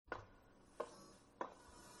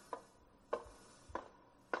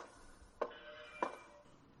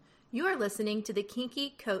You are listening to the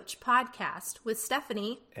Kinky Coach Podcast with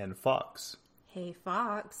Stephanie and Fox. Hey,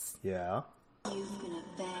 Fox. Yeah? You've been a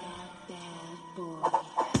bad, bad boy.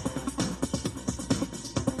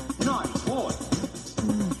 Naughty boy.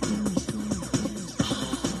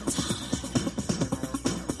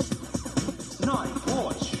 Naughty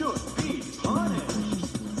boy should be punished.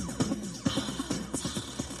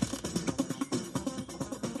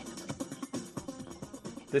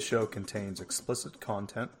 This show contains explicit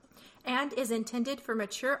content And is intended for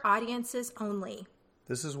mature audiences only.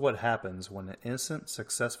 This is what happens when an innocent,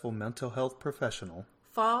 successful mental health professional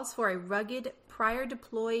Falls for a rugged, prior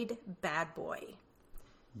deployed bad boy.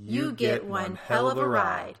 You get one hell of a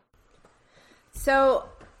ride. So,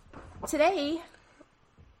 today,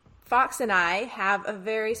 Fox and I have a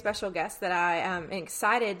very special guest that I am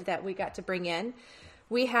excited that we got to bring in.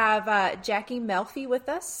 We have Jackie Melfi with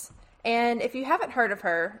us. And if you haven't heard of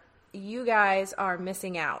her, you guys are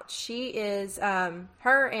missing out. She is,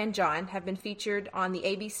 her and John have been featured on the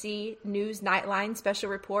ABC News Nightline special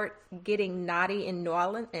report, Getting Naughty in New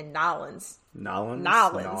Orleans.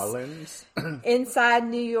 Nolans. Inside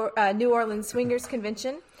New Orleans Swingers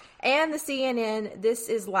Convention, and the CNN This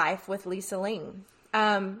Is Life with Lisa Ling.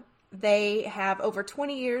 They have over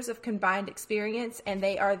 20 years of combined experience, and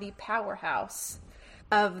they are the powerhouse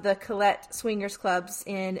of the Colette Swingers Clubs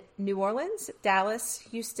in New Orleans, Dallas,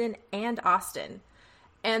 Houston, and Austin.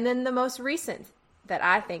 And then the most recent that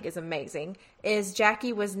I think is amazing is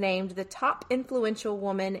Jackie was named the top influential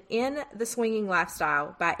woman in the swinging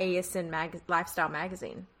lifestyle by ASN Lifestyle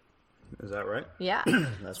Magazine. Is that right? Yeah.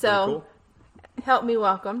 That's so, pretty cool. Help me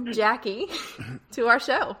welcome Jackie to our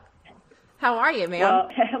show. How are you, ma'am? Well,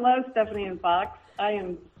 hello, Stephanie and Fox. I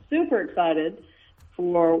am super excited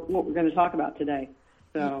for what we're going to talk about today.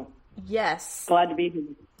 So, yes. Glad to be here.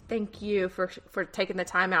 Thank you for taking the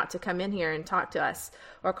time out to come in here and talk to us,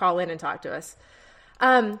 or call in and talk to us.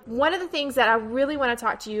 One of the things that I really want to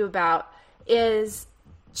talk to you about is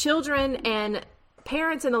children and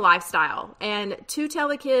parents in the lifestyle, and to tell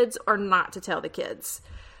the kids or not to tell the kids.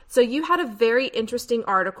 So you had a very interesting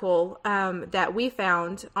article that we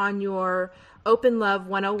found on your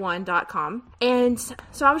openlove101.com. And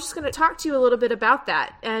so I was just going to talk to you a little bit about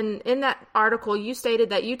that. And in that article, you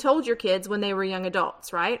stated that you told your kids when they were young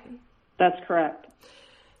adults, right? That's correct.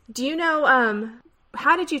 Do you know,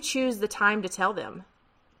 how did you choose the time to tell them?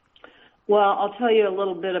 Well, I'll tell you a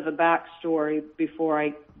little bit of a backstory before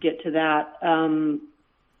I get to that.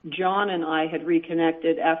 John and I had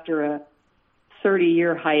reconnected after a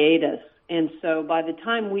 30-year hiatus. And so by the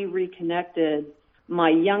time we reconnected, my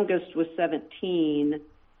youngest was 17,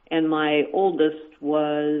 and my oldest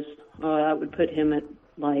was, I would put him at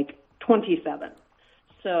like 27.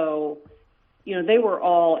 So, they were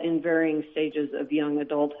all in varying stages of young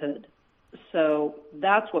adulthood. So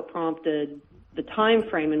that's what prompted the time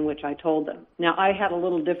frame in which I told them. Now, I had a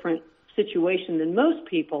little different situation than most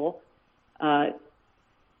people.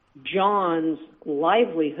 John's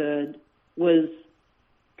livelihood was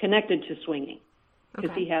connected to swinging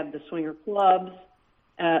because he had the swinger clubs.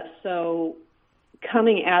 So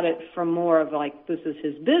coming at it from more of like, this is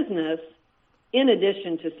his business, in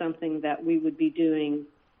addition to something that we would be doing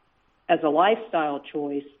as a lifestyle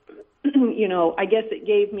choice, I guess it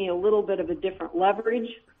gave me a little bit of a different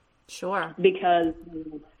leverage. Sure. Because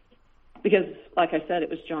like I said, it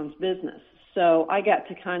was John's business. So I got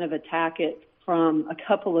to kind of attack it from a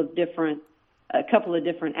couple of different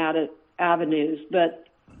avenues. But,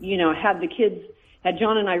 had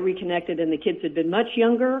John and I reconnected and the kids had been much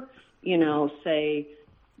younger, say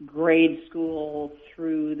grade school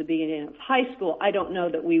through the beginning of high school, I don't know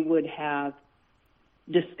that we would have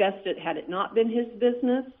discussed it had it not been his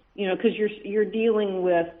business, because you're dealing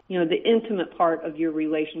with, the intimate part of your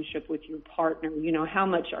relationship with your partner. How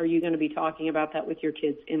much are you going to be talking about that with your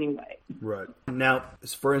kids anyway? Right. Now,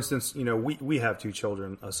 for instance, we have two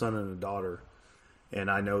children, a son and a daughter,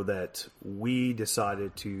 and I know that we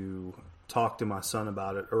decided to talk to my son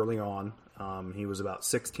about it early on. He was about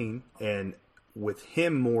 16, and with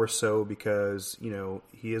him more so because,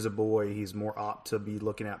 he is a boy, he's more apt to be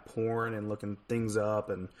looking at porn and looking things up.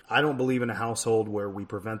 And I don't believe in a household where we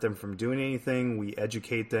prevent them from doing anything. We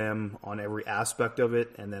educate them on every aspect of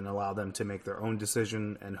it and then allow them to make their own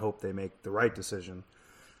decision and hope they make the right decision.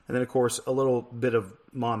 And then, of course, a little bit of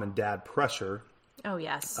mom and dad pressure. Oh,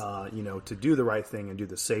 yes. To do the right thing and do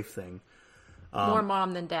the safe thing. More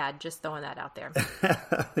mom than dad, just throwing that out there.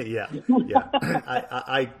 Yeah.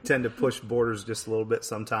 I tend to push borders just a little bit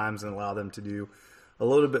sometimes and allow them to do a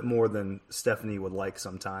little bit more than Stephanie would like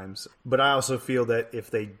sometimes. But I also feel that if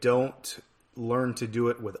they don't learn to do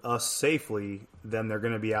it with us safely, then they're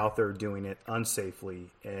going to be out there doing it unsafely,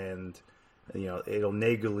 and it'll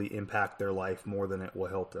negatively impact their life more than it will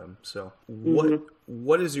help them. So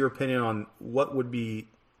what is your opinion on what would be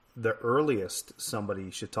the earliest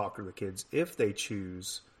somebody should talk to the kids if they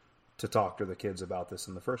choose to talk to the kids about this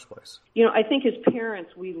in the first place? I think as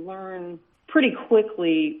parents, we learn pretty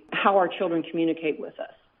quickly how our children communicate with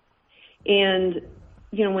us. And,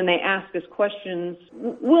 when they ask us questions,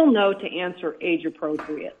 we'll know to answer age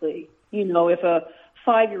appropriately. If a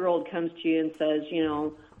 5-year-old comes to you and says,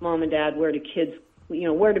 Mom and Dad, where do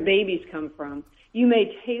babies come from? You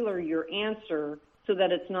may tailor your answer so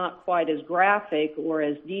that it's not quite as graphic or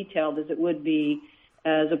as detailed as it would be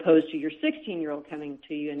as opposed to your 16-year-old coming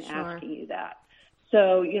to you and asking you that.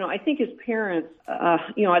 So, I think as parents,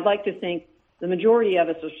 I'd like to think the majority of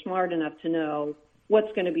us are smart enough to know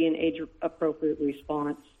what's going to be an age-appropriate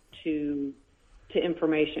response to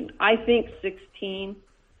information. I think 16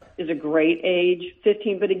 is a great age,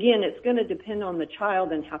 15, but again, it's going to depend on the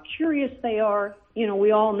child and how curious they are.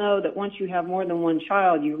 We all know that once you have more than one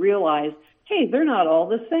child, you realize, hey, they're not all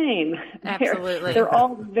the same. Absolutely. They're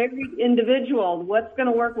all very individual. What's going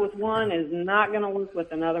to work with one is not going to work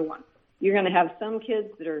with another one. You're going to have some kids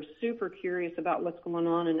that are super curious about what's going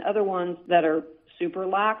on and other ones that are super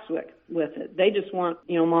lax with it. They just want,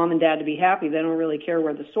 mom and dad to be happy. They don't really care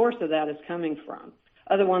where the source of that is coming from.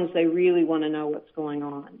 Other ones, they really want to know what's going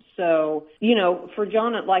on. So, for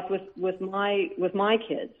John, like with my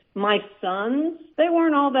kids, my sons, they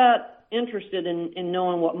weren't all that interested in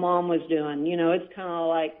knowing what mom was doing. It's kind of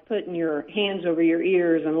like putting your hands over your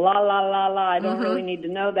ears and la, la, la, la. I don't really need to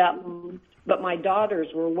know that, Mom. But my daughters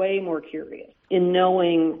were way more curious in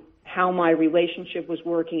knowing how my relationship was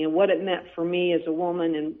working and what it meant for me as a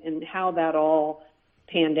woman and how that all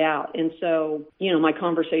panned out. And so, my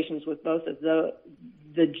conversations with both of the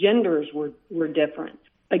genders were different.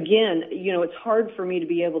 Again, it's hard for me to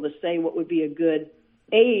be able to say what would be a good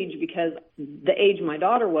age because the age my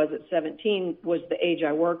daughter was at 17 was the age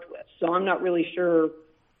I worked with. So I'm not really sure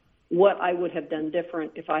what I would have done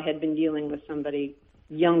different if I had been dealing with somebody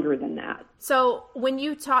younger than that. So when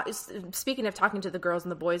you talk, speaking of talking to the girls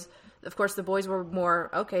and the boys, of course the boys were more,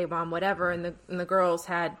 okay, Mom, whatever, and the girls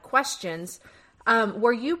had questions.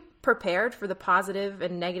 Were you prepared for the positive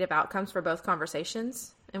and negative outcomes for both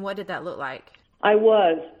conversations? And what did that look like? I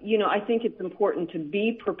was. I think it's important to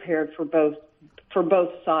be prepared for both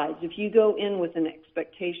sides. If you go in with an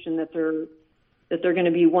expectation that they're going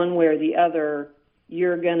to be one way or the other,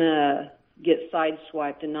 you're going to get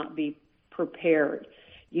sideswiped and not be prepared.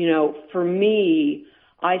 For me,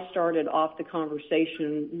 I started off the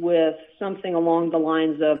conversation with something along the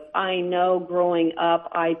lines of, I know growing up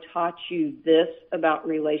I taught you this about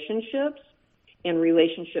relationships and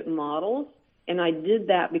relationship models, and I did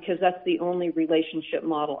that because that's the only relationship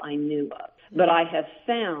model I knew of. But I have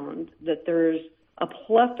found that there's a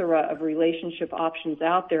plethora of relationship options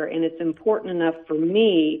out there, and it's important enough for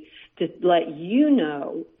me to let you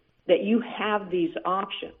know that you have these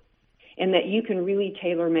options and that you can really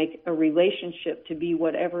tailor-make a relationship to be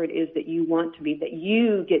whatever it is that you want to be, that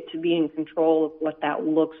you get to be in control of what that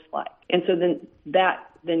looks like. And so that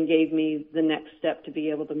gave me the next step to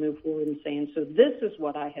be able to move forward and say, and so this is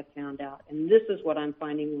what I have found out, and this is what I'm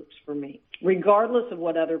finding works for me. Regardless of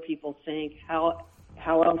what other people think, how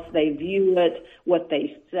else they view it, what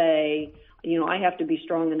they say, I have to be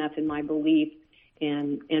strong enough in my belief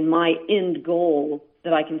and my end goal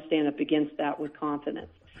that I can stand up against that with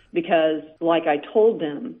confidence. Because, like I told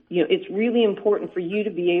them, it's really important for you to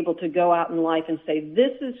be able to go out in life and say,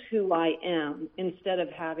 this is who I am, instead of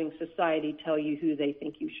having society tell you who they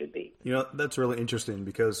think you should be. That's really interesting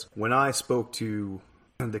because when I spoke to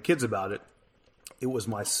the kids about it, it was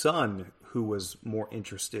my son who was more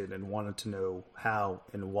interested and wanted to know how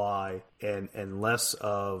and why, and less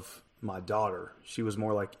of my daughter. She was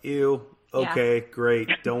more like, ew, okay, great,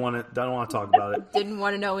 don't want to talk about it. Didn't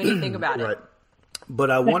want to know anything about it. Right.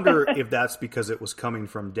 But I wonder if that's because it was coming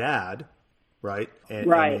from dad, right? And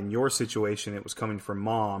in your situation, it was coming from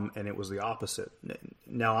mom, and it was the opposite.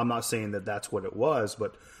 Now, I'm not saying that that's what it was,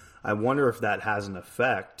 but I wonder if that has an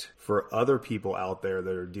effect for other people out there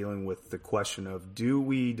that are dealing with the question of, do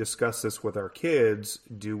we discuss this with our kids?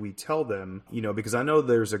 Do we tell them? Because I know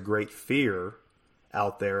there's a great fear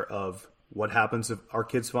out there of, what happens if our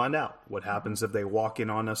kids find out? What happens if they walk in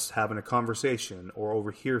on us having a conversation or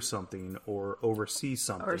overhear something or oversee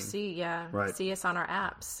something? Or see us on our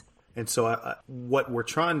apps. And so what we're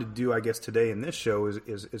trying to do, I guess, today in this show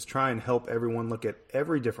is try and help everyone look at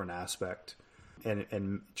every different aspect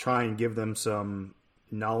and try and give them some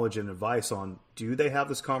knowledge and advice on, do they have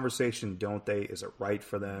this conversation? Don't they? Is it right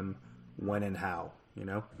for them? when and how, you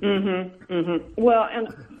know? Well, and,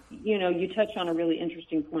 you know, you touch on a really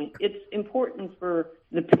interesting point. It's important for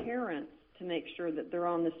the parents to make sure that they're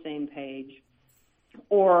on the same page,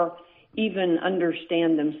 or even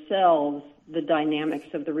understand themselves the dynamics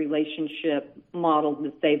of the relationship model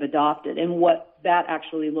that they've adopted and what that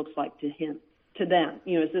actually looks like to them.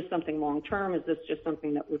 You know, is this something long-term? Is this just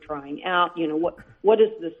something that we're trying out? You know, what does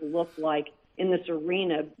this look like in this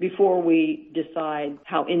arena before we decide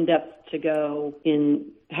how in-depth to go in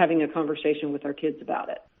having a conversation with our kids about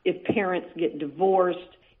it? If parents get divorced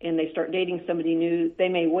and they start dating somebody new, they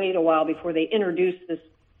may wait a while before they introduce this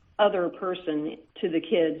other person to the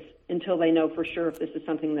kids until they know for sure if this is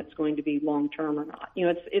something that's going to be long-term or not. You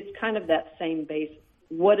know, it's kind of that same base.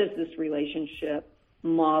 What is this relationship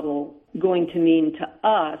model going to mean to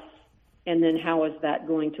us, and then how is that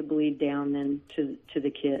going to bleed down then to the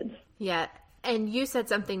kids? Yeah, and you said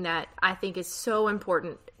something that I think is so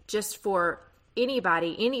important just for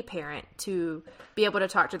anybody, any parent, to be able to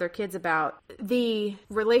talk to their kids about the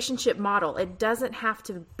relationship model. It doesn't have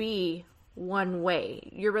to be one way.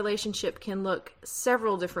 Your relationship can look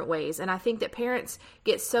several different ways. And I think that parents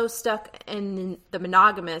get so stuck in the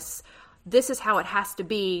monogamous, this is how it has to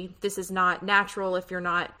be. This is not natural if you're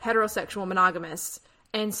not heterosexual monogamous.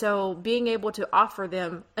 And so being able to offer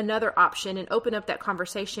them another option and open up that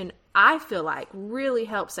conversation, I feel like really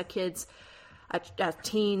helps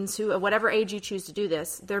teens, who, at whatever age you choose to do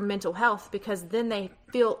this, their mental health, because then they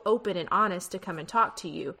feel open and honest to come and talk to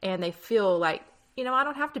you. And they feel like, you know, I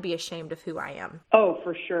don't have to be ashamed of who I am. Oh,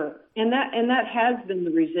 for sure. And that has been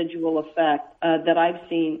the residual effect that I've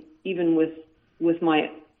seen even with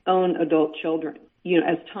my own adult children. You know,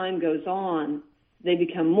 as time goes on, they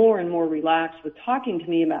become more and more relaxed with talking to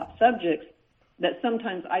me about subjects that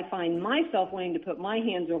sometimes I find myself wanting to put my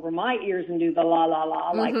hands over my ears and do the la, la,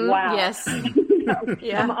 la, like, wow. Yes. You know,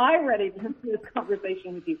 Yeah. am I ready to have this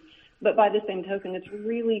conversation with you? But by the same token, it's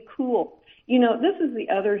really cool. You know, this is the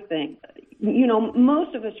other thing. You know,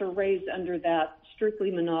 most of us are raised under that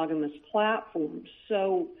strictly monogamous platform.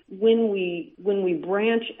 So when we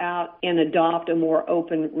branch out and adopt a more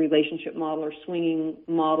open relationship model or swinging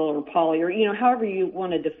model or poly, or, you know, however you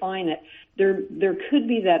want to define it, there could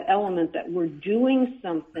be that element that we're doing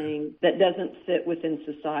something that doesn't fit within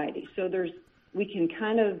society. So we can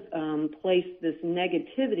kind of place this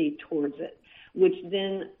negativity towards it, which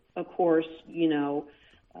then, of course, you know,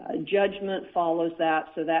 judgment follows that,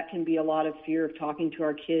 so that can be a lot of fear of talking to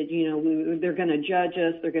our kids. You know, they're going to judge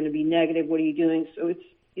us, they're going to be negative, what are you doing? So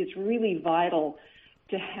it's really vital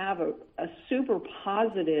to have a super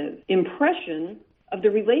positive impression of the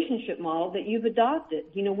relationship model that you've adopted.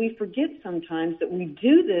 You know, we forget sometimes that we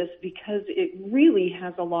do this because it really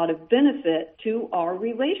has a lot of benefit to our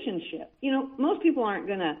relationship. You know, most people aren't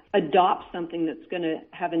going to adopt something that's going to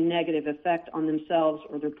have a negative effect on themselves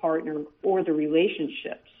or their partner or the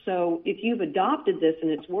relationship. So if you've adopted this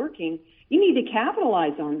and it's working, you need to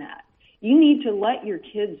capitalize on that. You need to let your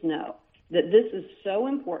kids know that this is so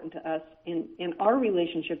important to us and our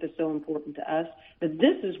relationship is so important to us that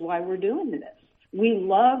this is why we're doing this. We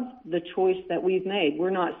love the choice that we've made. We're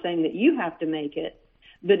not saying that you have to make it,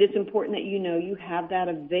 but it's important that you know you have that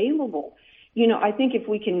available. You know, I think if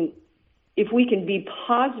we can be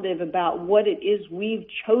positive about what it is we've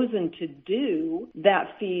chosen to do,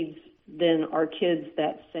 that feeds then our kids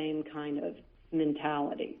that same kind of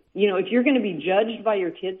mentality. You know, if you're going to be judged by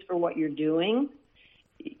your kids for what you're doing,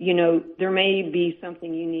 you know, there may be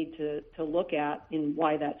something you need to look at in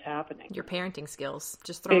why that's happening. Your parenting skills.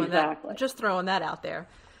 Just throwing that out there.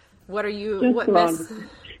 What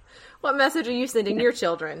message are you sending your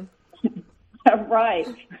children? Right.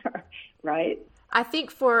 Right. I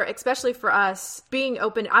think especially for us, being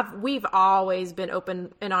open, we've always been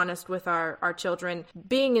open and honest with our children.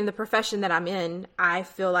 Being in the profession that I'm in, I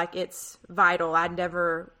feel like it's vital. I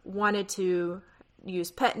never wanted to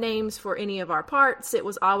use pet names for any of our parts. It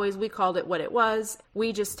was always, we called it what it was.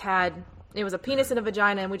 It was a penis and a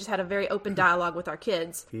vagina, and we just had a very open dialogue with our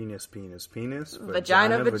kids. Penis, penis.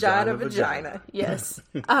 Vagina. Yes.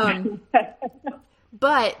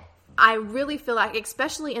 But I really feel like,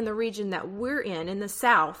 especially in the region that we're in the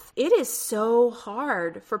South, it is so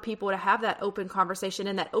hard for people to have that open conversation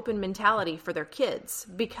and that open mentality for their kids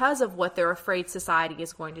because of what they're afraid society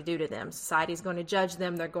is going to do to them. Society is going to judge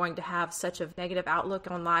them. They're going to have such a negative outlook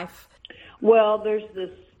on life. Well, there's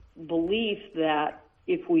this belief that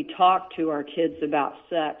if we talk to our kids about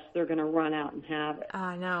sex, they're going to run out and have it.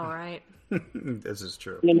 I know, right? This is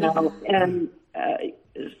true. You know, and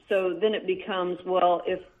so then it becomes, well,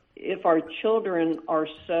 if our children are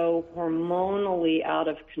so hormonally out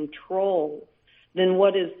of control, then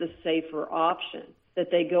what is the safer option? that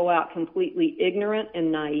they go out completely ignorant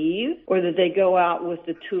and naive, or that they go out with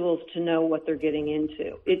the tools to know what they're getting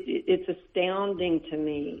into. It's astounding to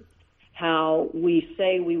me how we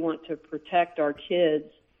say we want to protect our kids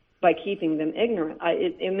by keeping them ignorant.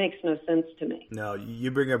 It makes no sense to me. No,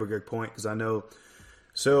 you bring up a good point, because I know.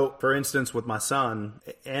 So, for instance, with my son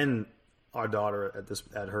and our daughter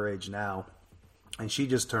at her age now, and she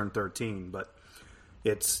just turned 13, but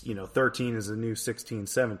it's, 13 is the new 16,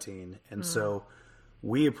 17. And so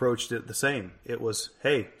we approached it the same. It was,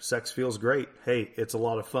 hey, sex feels great. Hey, it's a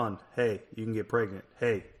lot of fun. Hey, you can get pregnant.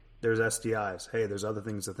 Hey, there's STIs. Hey, there's other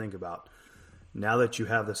things to think about. Now that you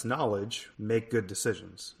have this knowledge, make good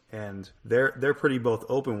decisions. And they're pretty both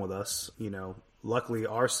open with us. Luckily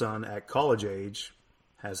our son at college age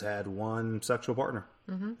has had one sexual partner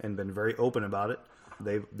and been very open about it.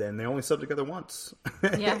 They only slept together once.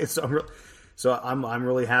 Yeah. So I'm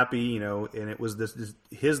really happy, and it was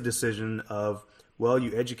his decision of, well,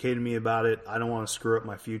 you educated me about it. I don't want to screw up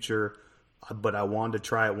my future, but I wanted to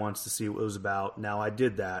try it once to see what it was about. Now I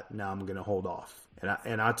did that. Now I'm going to hold off.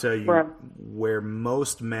 And I'll tell you, Right. where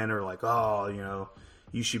most men are like, oh,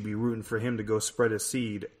 you should be rooting for him to go spread his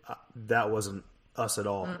seed. That wasn't us at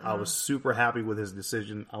all. I was super happy with his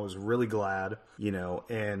decision. I was really glad,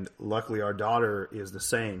 and luckily our daughter is the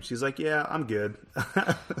same. She's like, yeah, I'm good.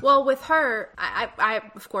 Well, with her, I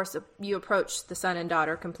of course, you approach the son and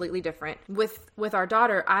daughter completely different. With our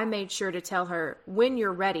daughter, I made sure to tell her, when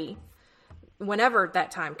you're ready, whenever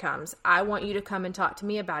that time comes, I want you to come and talk to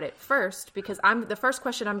me about it first, because the first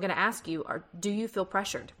question I'm going to ask you are, do you feel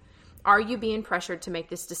pressured? Are you being pressured to make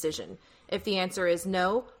this decision? If the answer is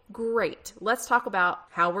no, great. Let's talk about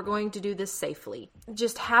how we're going to do this safely.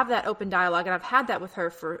 Just have that open dialogue. And I've had that with her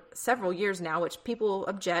for several years now, which people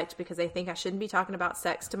object because they think I shouldn't be talking about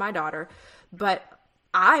sex to my daughter. But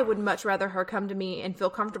I would much rather her come to me and feel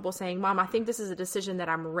comfortable saying, Mom, I think this is a decision that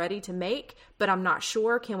I'm ready to make, but I'm not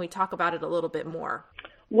sure. Can we talk about it a little bit more?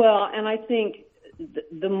 Well, and I think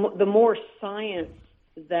the more science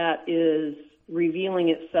that is revealing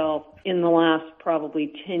itself in the last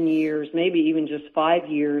probably 10 years, maybe even just 5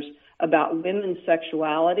 years, about women's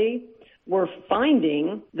sexuality, we're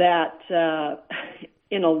finding that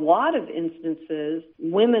in a lot of instances,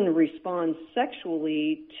 women respond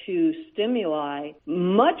sexually to stimuli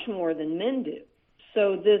much more than men do.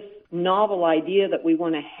 So this novel idea that we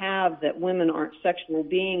want to have that women aren't sexual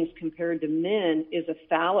beings compared to men is a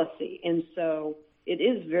fallacy. And so it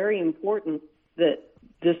is very important that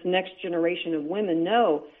this next generation of women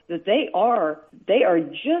know that they are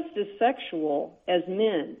just as sexual as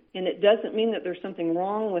men. And it doesn't mean that there's something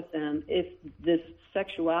wrong with them if this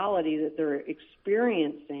sexuality that they're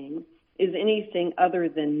experiencing is anything other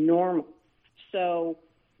than normal. So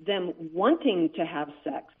them wanting to have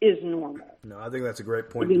sex is normal. No, I think that's a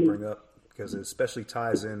great point to bring up, because it especially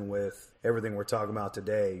ties in with everything we're talking about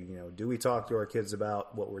today. Do we talk to our kids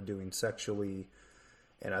about what we're doing sexually?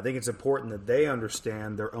 And I think it's important that they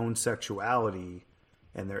understand their own sexuality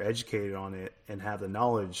and they're educated on it and have the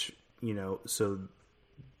knowledge, so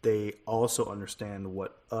they also understand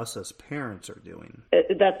what us as parents are doing.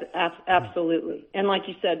 That's absolutely. And like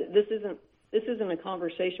you said, this isn't a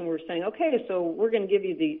conversation where we're saying, okay, so we're going to give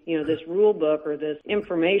you this rule book or this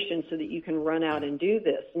information so that you can run out and do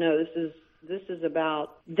this. No, this is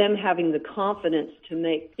about them having the confidence to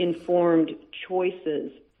make informed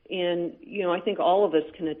choices. And, I think all of us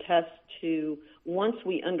can attest to, once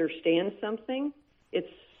we understand something, it's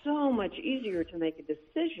so much easier to make a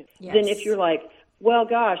decision than if you're like, well,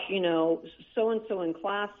 gosh, so-and-so in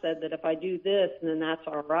class said that if I do this, then that's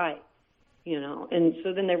all right, And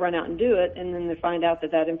so then they run out and do it, and then they find out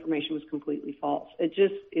that information was completely false.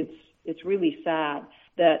 It's really sad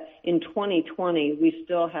that in 2020 we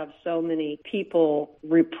still have so many people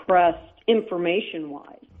repressed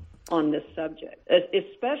information-wise on this subject,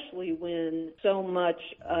 especially when so much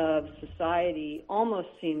of society almost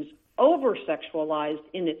seems over-sexualized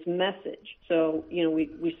in its message. So,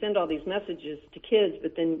 we send all these messages to kids,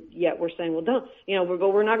 but then yet we're saying, well, don't,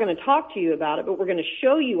 we're not going to talk to you about it, but we're going to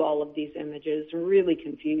show you all of these images and really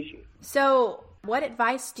confuse you. So what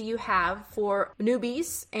advice do you have for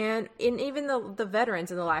newbies and even the veterans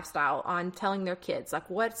in the lifestyle on telling their kids? Like,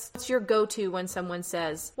 what's your go-to when someone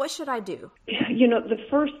says, what should I do? The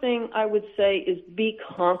first thing I would say is be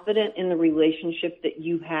confident in the relationship that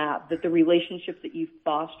you have, that the relationship that you've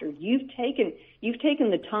fostered. You've taken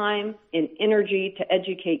the time and energy to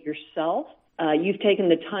educate yourself. You've taken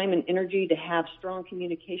the time and energy to have strong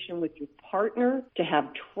communication with your partner, to have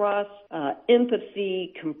trust,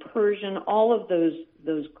 empathy, compersion, all of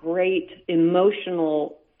those great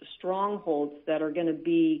emotional strongholds that are going to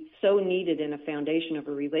be so needed in a foundation of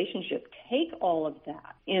a relationship. Take all of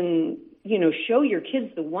that and, show your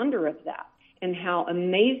kids the wonder of that and how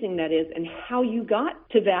amazing that is and how you got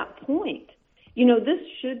to that point. This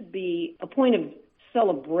should be a point of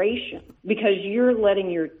celebration because you're letting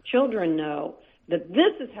your children know that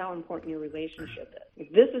this is how important your relationship is.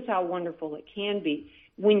 This is how wonderful it can be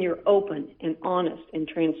when you're open and honest and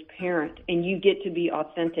transparent and you get to be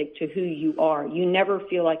authentic to who you are. You never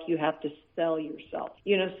feel like you have to sell yourself.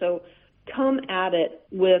 So come at it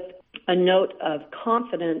with a note of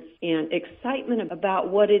confidence and excitement about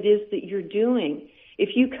what it is that you're doing.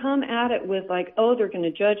 If you come at it with like, oh, they're going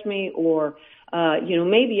to judge me, or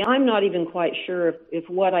maybe I'm not even quite sure if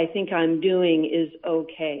what I think I'm doing is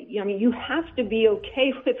okay. You have to be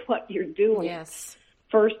okay with what you're doing. Yes.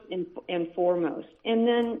 First and foremost. And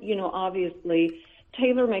then, obviously,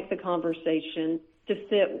 tailor-make the conversation to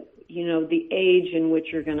fit, the age in which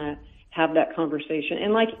you're going to have that conversation.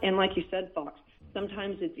 And like you said, Fox,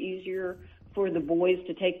 sometimes it's easier for the boys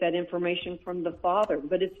to take that information from the father,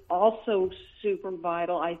 but it's also super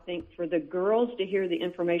vital, I think, for the girls to hear the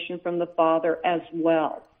information from the father as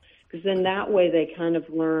well, because then that way they kind of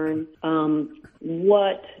learn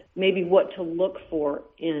what to look for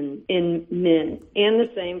in men, and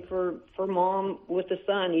the same for mom with the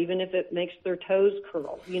son, even if it makes their toes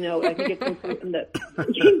curl. I think it's important that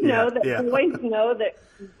boys know that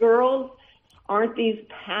girls aren't these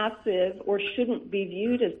passive or shouldn't be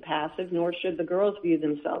viewed as passive, nor should the girls view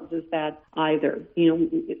themselves as that either.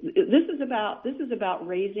 This is about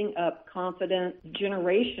raising up confident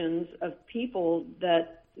generations of people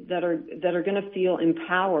that are going to feel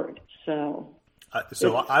empowered.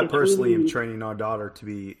 I personally am training our daughter to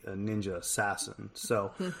be a ninja assassin.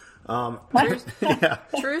 So,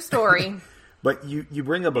 True story. But you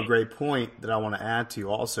bring up a great point that I want to add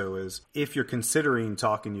to also is if you're considering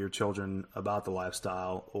talking to your children about the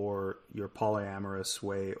lifestyle or your polyamorous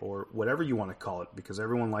way or whatever you want to call it, because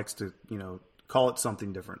everyone likes to, call it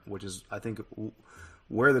something different, which is, I think,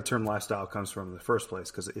 where the term lifestyle comes from in the first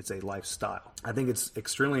place, because it's a lifestyle. I think it's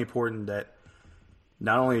extremely important that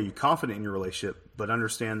not only are you confident in your relationship, but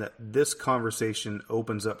understand that this conversation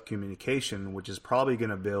opens up communication, which is probably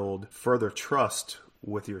going to build further trust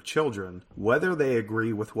with your children, whether they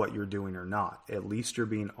agree with what you're doing or not. At least you're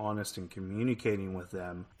being honest and communicating with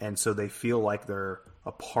them, and so they feel like they're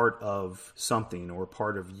a part of something or a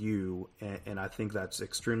part of you, and I think that's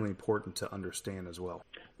extremely important to understand as well.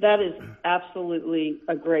 That is absolutely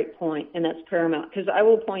a great point, and that's paramount, because I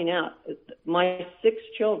will point out, my 6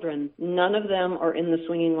 children, none of them are in the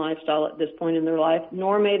swinging lifestyle at this point in their life,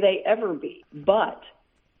 nor may they ever be, but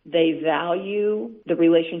they value the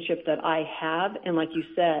relationship that I have, and like you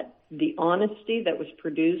said, the honesty that was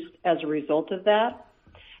produced as a result of that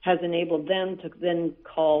has enabled them to then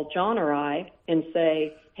call John or I and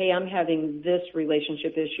say, hey, I'm having this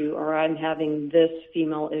relationship issue, or I'm having this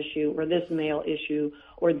female issue, or this male issue,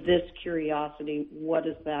 or this curiosity. What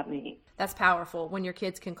does that mean? That's powerful when your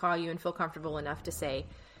kids can call you and feel comfortable enough to say,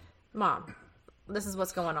 Mom, this is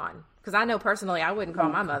what's going on. Because I know personally I wouldn't call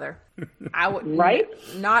my mother. I wouldn't. Right?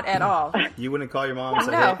 Not at all. You wouldn't call your mom and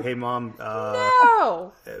say, No. hey Mom,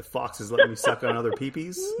 No. Fox is letting me suck on other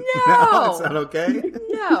peepees? No. It's not okay?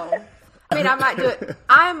 No. I mean, I might do it.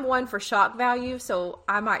 I'm one for shock value, so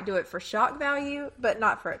I might do it for shock value, but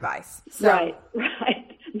not for advice. So, Right.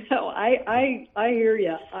 No, I hear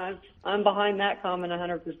you. I'm behind that comment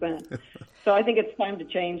 100%. So I think it's time to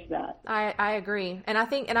change that. I agree. And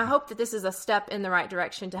I hope that this is a step in the right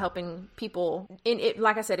direction to helping people in it.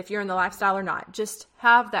 Like I said, if you're in the lifestyle or not, just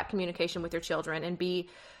have that communication with your children and be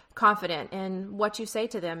confident in what you say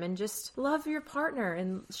to them, and just love your partner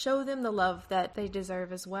and show them the love that they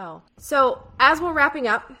deserve as well. So as we're wrapping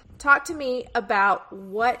up, talk to me about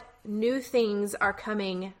what new things are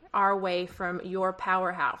coming our way from your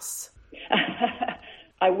powerhouse.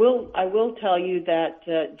 I will tell you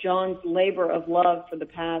that John's labor of love for the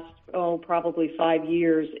past, probably 5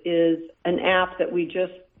 years is an app that we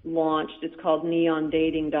just launched. It's called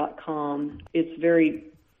neondating.com. It's very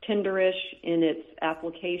Tinderish in its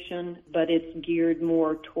application, but it's geared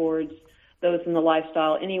more towards those in the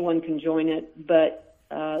lifestyle. Anyone can join it, but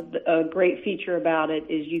a great feature about it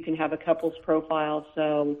is you can have a couples profile,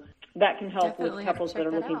 so that can help Definitely with couples that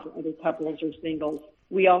are looking out. for other couples or singles.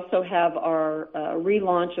 We also have our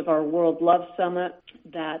relaunch of our World Love Summit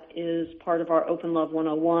that is part of our Open Love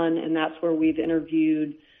 101, and that's where we've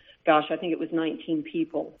interviewed, I think it was 19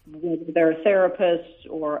 people. Whether they're therapists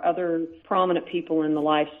or other prominent people in the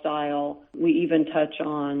lifestyle. We even touch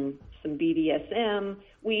on some BDSM.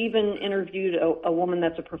 We even interviewed a woman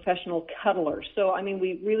that's a professional cuddler. So, I mean,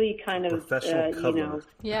 we really kind of, Professional cuddler.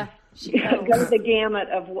 Yeah. She go the gamut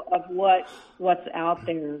of what's out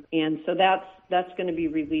there. And so that's going to be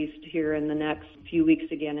released here in the next few weeks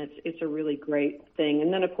again. It's a really great thing.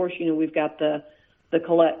 And then, of course, we've got the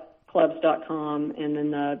ColetteClubs.com, and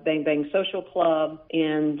then the Bang Bang Social Club,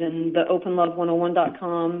 and then the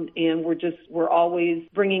OpenLove101.com, and we're always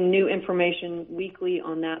bringing new information weekly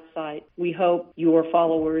on that site. We hope your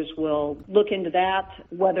followers will look into that,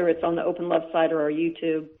 whether it's on the Open Love site or our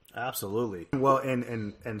YouTube. Absolutely. Well,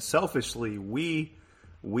 and selfishly,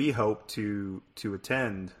 we hope to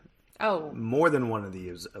attend more than one of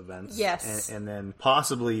these events. Yes. And then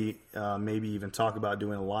possibly maybe even talk about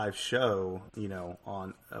doing a live show,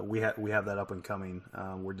 on we have that up and coming.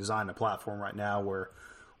 We're designing a platform right now where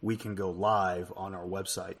we can go live on our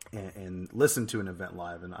website and listen to an event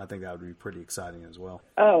live, and I think that would be pretty exciting as well.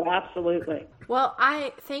 Oh, absolutely. Well,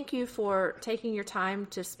 I thank you for taking your time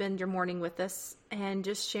to spend your morning with us and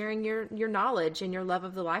just sharing your knowledge and your love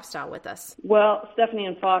of the lifestyle with us. Well, Stephanie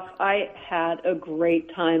and Fox, I had a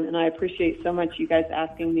great time, and I appreciate so much you guys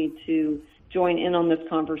asking me to join in on this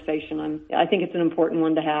conversation. I think it's an important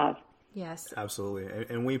one to have. Yes. Absolutely.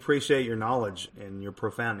 And we appreciate your knowledge and your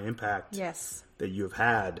profound impact that you have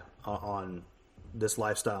had on this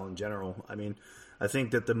lifestyle in general. I mean, I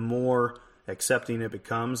think that the more accepting it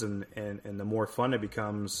becomes and the more fun it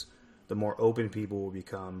becomes, the more open people will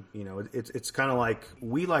become. It's kind of like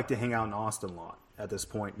we like to hang out in Austin a lot at this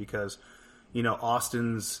point because,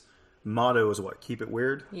 Austin's motto is what? Keep it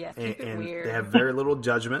weird. Yeah, keep it weird. They have very little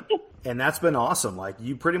judgment. And that's been awesome. Like,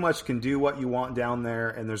 you pretty much can do what you want down there,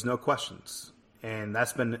 and there's no questions. And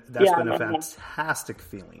that's been a fantastic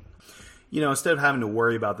feeling. Instead of having to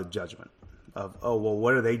worry about the judgment of, oh, well,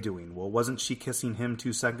 what are they doing? Well, wasn't she kissing him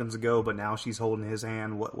 2 seconds ago, but now she's holding his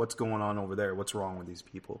hand? What's going on over there? What's wrong with these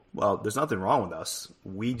people? Well, there's nothing wrong with us.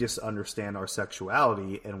 We just understand our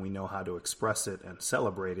sexuality, and we know how to express it and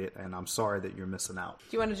celebrate it, and I'm sorry that you're missing out. Do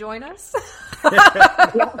you want to join us?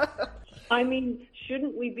 I mean,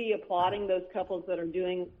 shouldn't we be applauding those couples that are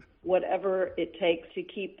doing whatever it takes to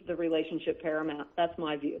keep the relationship paramount? That's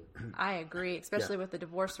my view. I agree, especially with the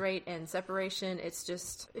divorce rate and separation. It's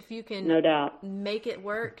just, if you can no doubt make it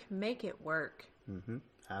work, make it work. Mm-hmm.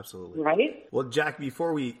 Absolutely. Right? Well, Jack,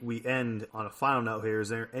 before we end on a final note here, is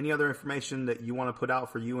there any other information that you want to put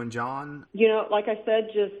out for you and John? Like I said,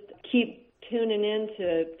 just keep tuning in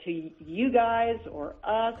to you guys or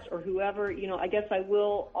us or whoever. I guess I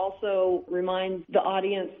will also remind the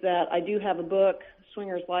audience that I do have a book,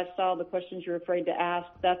 Swingers Lifestyle, The Questions You're Afraid to Ask.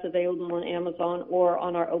 That's available on Amazon or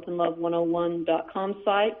on our OpenLove101.com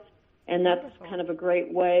site. And that's kind of a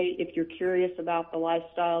great way, if you're curious about the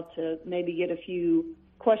lifestyle, to maybe get a few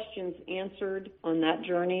questions answered on that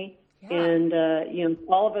journey. Yeah. And,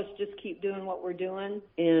 all of us just keep doing what we're doing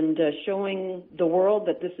and showing the world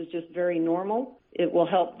that this is just very normal. It will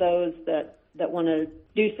help those that want to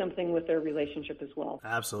do something with their relationship as well.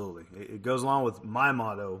 Absolutely. It goes along with my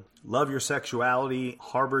motto: love your sexuality,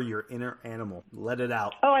 harbor your inner animal, let it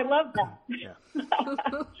out. Oh, I love that. Yeah.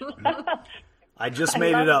 I just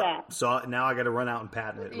made it up, that. So now I got to run out and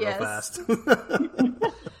patent it real fast.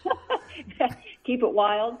 Keep it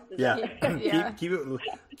wild. Yeah.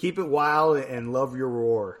 Keep it wild and love your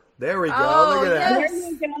roar. There we go. Look at that.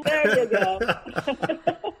 There you go.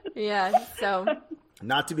 Yeah. So.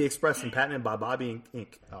 Not to be expressed and patented by Bobby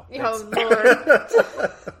Inc. Oh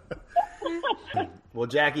Lord. Well,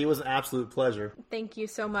 Jackie, it was an absolute pleasure. Thank you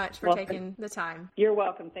so much for taking the time. You're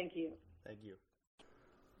welcome. Thank you. Thank you.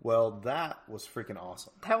 Well, that was freaking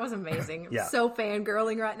awesome. That was amazing. Yeah. So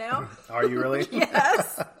fangirling right now. Are you really?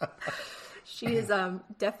 Yes. She is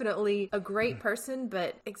definitely a great person,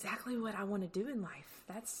 but exactly what I want to do in life.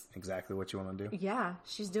 That's exactly what you want to do? Yeah,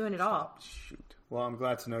 she's doing it all. Shoot. Well, I'm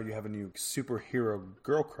glad to know you have a new superhero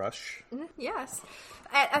girl crush. Yes.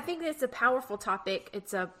 I think it's a powerful topic.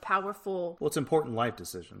 It's a powerful... Well, it's an important life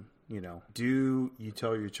decision. Do you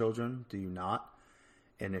tell your children? Do you not?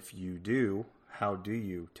 And if you do, how do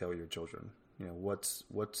you tell your children? What's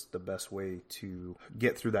the best way to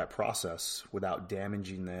get through that process without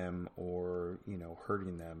damaging them or,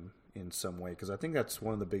 hurting them in some way? Because I think that's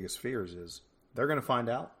one of the biggest fears is they're going to find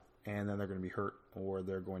out and then they're going to be hurt, or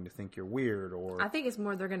they're going to think you're weird, or... I think it's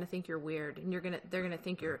more they're going to think you're weird, and they're going to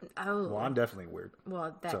think you're... Oh. Well, I'm definitely weird.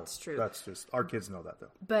 Well, that's true. That's just... Our kids know that,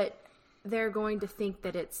 though. But they're going to think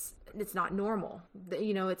that it's not normal.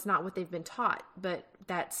 It's not what they've been taught, but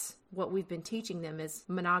that's what we've been teaching them is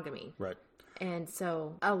monogamy. Right. And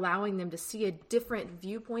so allowing them to see a different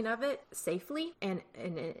viewpoint of it safely and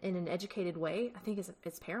in an educated way, I think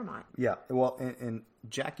it's paramount. Yeah. Well, and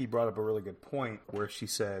Jackie brought up a really good point where she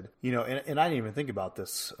said, you know, and I didn't even think about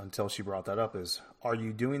this until she brought that up, is, are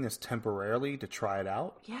you doing this temporarily to try it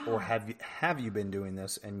out? Yeah. Or have you been doing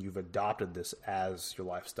this and you've adopted this as your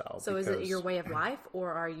lifestyle? So is it your way of life,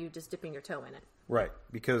 or are you just dipping your toe in it? Right.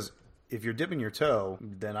 Because if you're dipping your toe,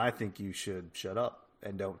 then I think you should shut up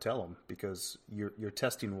and don't tell them, because you're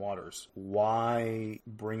testing waters. Why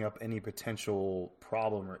bring up any potential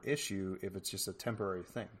problem or issue if it's just a temporary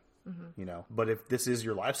thing? You know, but if this is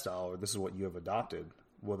your lifestyle or this is what you have adopted,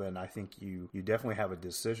 well, then I think you definitely have a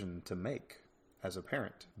decision to make as a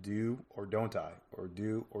parent. Do or don't I, or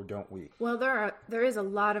do or don't we? Well, there is a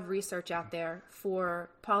lot of research out there for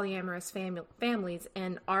polyamorous families,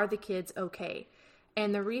 and are the kids okay?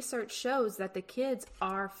 And the research shows that the kids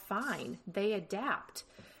are fine. They adapt.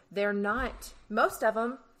 They're not, most of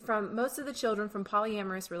the children from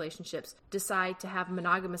polyamorous relationships decide to have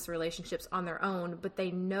monogamous relationships on their own, but they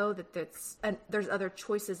know that there's other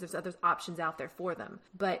choices, there's other options out there for them.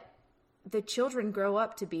 But the children grow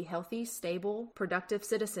up to be healthy, stable, productive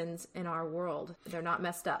citizens in our world. They're not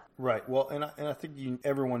messed up. Right. Well, and I think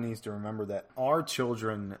everyone needs to remember that our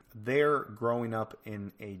children, they're growing up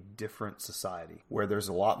in a different society where there's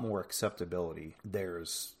a lot more acceptability.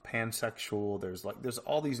 There's pansexual, there's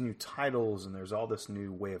all these new titles, and there's all this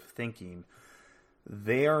new way of thinking.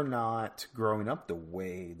 They are not growing up the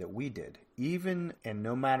way that we did. Even and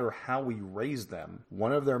no matter how we raise them,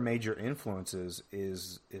 one of their major influences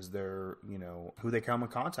is their, you know, who they come in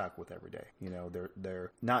contact with every day. You know,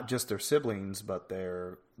 they're not just their siblings, but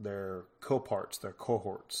their co-parts, their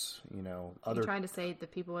cohorts. You know, You're trying to say the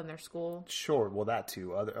people in their school? Sure, well, that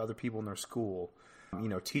too. Other people in their school. You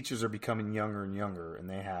know, teachers are becoming younger and younger, and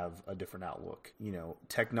they have a different outlook. You know,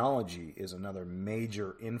 technology is another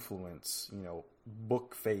major influence. You know,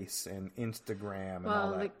 Bookface and Instagram and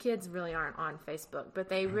all that. Well, the kids really aren't on Facebook, but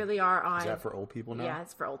they really are on... Is that for old people now? Yeah,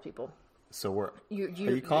 it's for old people. So are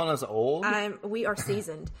you calling us old? We are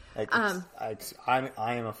seasoned. I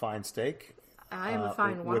am a fine steak. I am a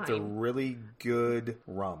fine wine. With a really good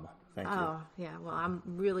rum. Thank you. Oh, yeah. Well, I'm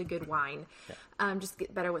really good wine. Yeah. Just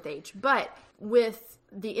get better with age. But with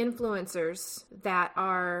the influencers that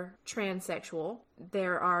are transsexual,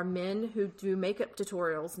 there are men who do makeup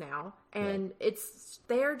tutorials now. And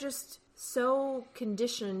they're just so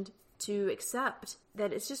conditioned to accept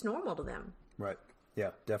that it's just normal to them. Right.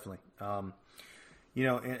 Yeah, definitely. You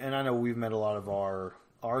know, and I know we've met a lot of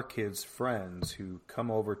our kids' friends who come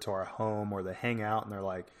over to our home or they hang out and they're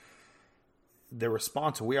like, the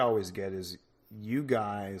response we always get is, you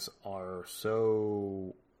guys are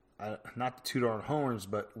so, not to toot our own horns,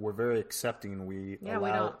 but we're very accepting. We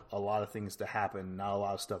allow a lot of things to happen. Not a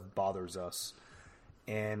lot of stuff bothers us.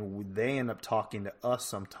 And they end up talking to us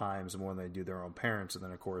sometimes more than they do their own parents. And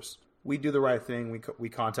then, of course, we do the right thing. We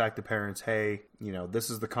contact the parents. Hey, you know, this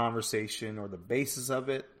is the conversation or the basis of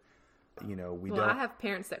it. You know, I have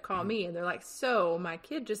parents that call me and they're like, so my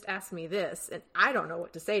kid just asked me this and I don't know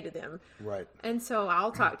what to say to them. Right. And so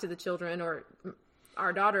I'll talk to the children, or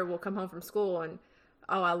our daughter will come home from school and,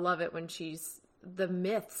 I love it when the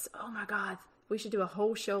myths. Oh my God. We should do a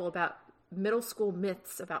whole show about middle school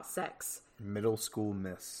myths about sex. Middle school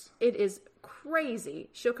myths. It is crazy.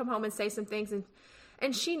 She'll come home and say some things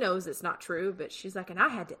and she knows it's not true, but she's like, and I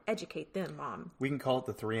had to educate them, Mom. We can call it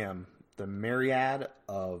the 3M. The myriad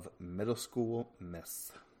of middle school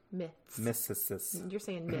myths. Myths. You're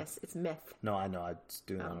saying miss. It's myth. No, I know. I'm just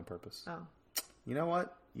doing that on purpose. Oh. You know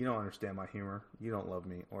what? You don't understand my humor. You don't love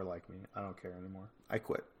me or like me. I don't care anymore. I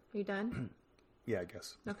quit. Are you done? Yeah, I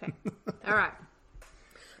guess. Okay. All right.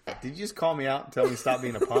 Did you just call me out and tell me to stop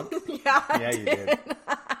being a punk? Yeah, you did.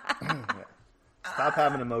 Yeah. Stop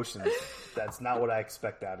having emotions. That's not what I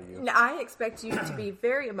expect out of you. No, I expect you to be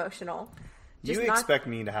very emotional. Expect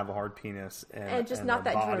me to have a hard penis and just and not a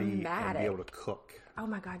that body dramatic. and be able to cook. Oh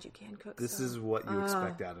my God, you can cook. This is what you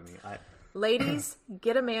expect out of me. Ladies,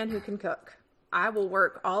 get a man who can cook. I will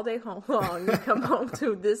work all day long and come home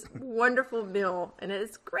to this wonderful meal, and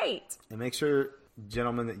it's great. And make sure,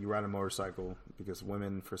 gentlemen, that you ride a motorcycle, because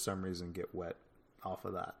women, for some reason, get wet off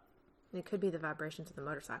of that. It could be the vibrations of the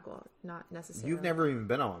motorcycle, not necessarily. You've never even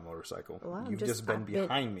been on a motorcycle. Well, You've just been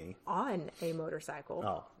behind me. On a motorcycle.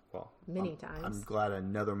 Oh, well. Many times. I'm glad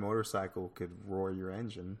another motorcycle could roar your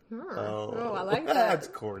engine. Oh, I like that. That's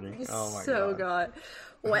corny. Oh, my God. So good.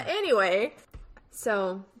 Well, anyway,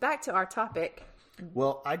 so back to our topic.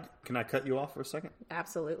 Well, can I cut you off for a second?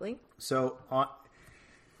 Absolutely. So,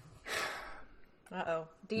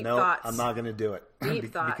 Deep no, thoughts. I'm not going to do it.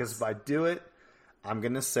 Deep thoughts. Because if I do it, I'm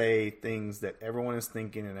going to say things that everyone is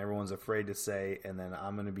thinking and everyone's afraid to say, and then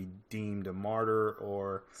I'm going to be deemed a martyr,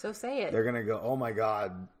 or So say it. they're going to go, oh my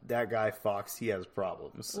God, that guy Fox, he has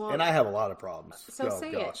problems. Well, and I have a lot of problems. So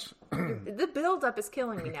say it. The build-up is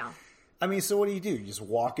killing me now. I mean, so what do? You just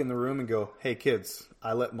walk in the room and go, hey kids,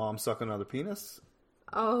 I let mom suck another penis?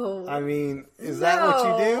 Oh. I mean, is that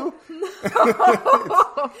what you do?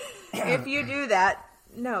 If you do that,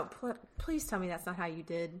 no, please tell me that's not how you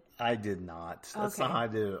did. I did not. That's Okay. not how I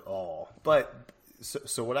did it at all. But,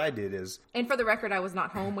 so what I did is, And for the record, I was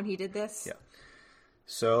not home when he did this. yeah.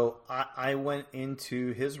 So I went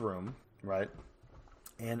into his room, right?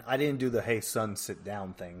 And I didn't do the, hey, son, sit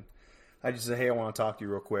down thing. I just said, hey, I want to talk to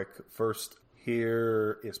you real quick. First,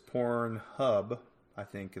 here is Pornhub, I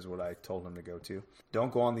think is what I told him to go to.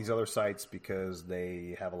 Don't go on these other sites because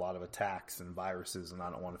they have a lot of attacks and viruses, and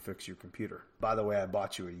I don't want to fix your computer. By the way, I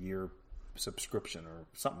bought you a year subscription or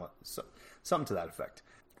something to that effect.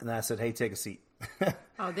 And then I said, hey, take a seat.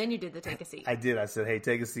 Oh, then you did the take a seat. I did. I said, hey,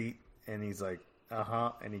 take a seat. And he's like,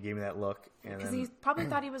 uh-huh. And he gave me that look. Because he probably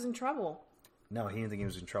thought he was in trouble. No, he didn't think he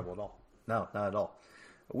was in trouble at all. No, not at all.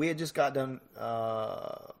 We had just got done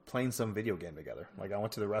playing some video game together. Like, I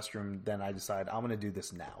went to the restroom, then I decided, I'm going to do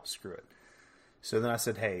this now. Screw it. So then I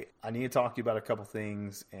said, hey, I need to talk to you about a couple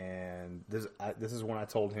things. And this is when I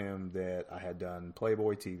told him that I had done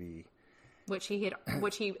Playboy TV. Which he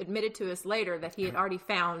admitted to us later that he had already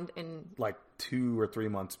found. And Like 2 or 3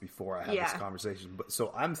 months before I had this conversation. But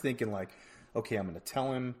so I'm thinking like, okay, I'm going to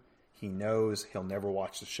tell him. He knows. He'll never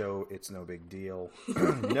watch the show. It's no big deal.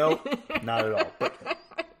 Nope, not at all.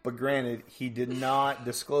 But granted, he did not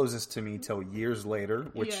disclose this to me till years later,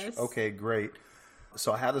 which, Yes. okay, great.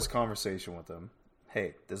 So I had this conversation with him.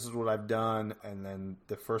 Hey, this is what I've done. And then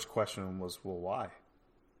the first question was, well, why?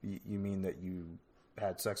 You mean that you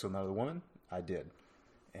had sex with another woman? I did.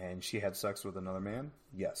 And she had sex with another man?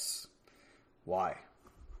 Yes. Why?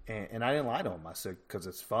 And I didn't lie to him. I said, because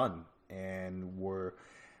it's fun. And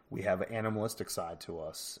we have an animalistic side to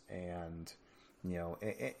us. And, you know,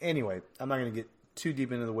 anyway, I'm not going to get too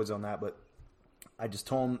deep into the woods on that, but I just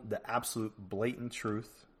told him the absolute blatant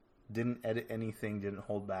truth, didn't edit anything, didn't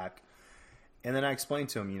hold back. And then I explained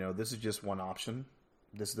to him, you know, this is just one option.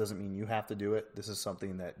 This doesn't mean you have to do it. This is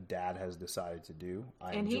something that Dad has decided to do.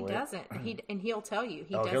 and he doesn't. He'll tell you.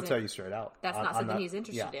 He doesn't. He'll tell you straight out. That's not something he's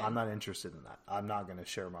interested in. I'm not interested in that. I'm not going to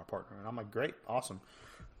share my partner. And I'm like, great, awesome.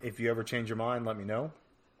 If you ever change your mind, let me know,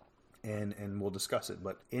 and we'll discuss it.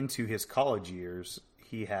 But into his college years,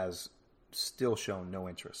 he has still shown no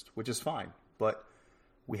interest, which is fine. But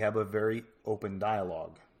we have a very open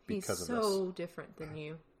dialogue because of this. He's so different than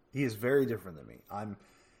you. He is very different than me.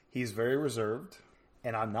 He's very reserved,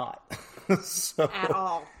 and I'm not. So, At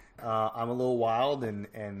all. I'm a little wild,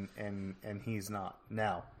 and he's not.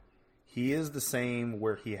 Now, he is the same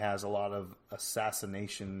where he has a lot of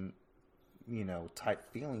assassination, you know, type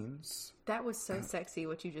feelings. That was so sexy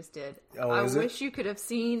what you just did. Oh, I is it? wish you could have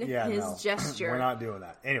seen his gesture. We're not doing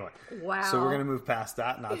that. Anyway. Wow. So we're going to move past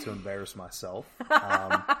that, not to embarrass myself.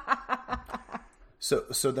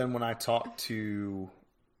 So then when I talked to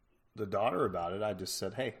the daughter about it, I just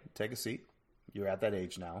said, hey, take a seat. You're at that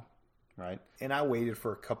age now, right? And I waited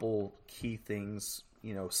for a couple key things,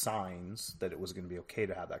 you know, signs that it was going to be okay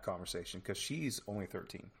to have that conversation because she's only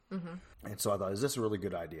 13. Mm-hmm. And so I thought, is this a really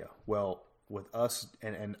good idea? Well, with us,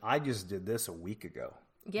 and I just did this a week ago.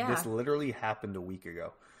 Yeah. This literally happened a week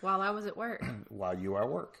ago. While I was at work. While you were at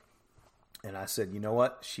work. And I said, you know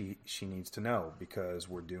what? She needs to know because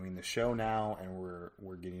we're doing the show now and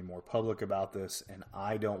we're getting more public about this, and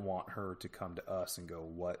I don't want her to come to us and go,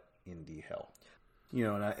 what in the hell? You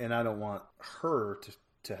know, and I don't want her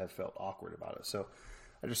to have felt awkward about it. So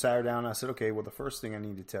I just sat her down and I said, okay, well, the first thing I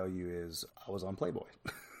need to tell you is I was on Playboy.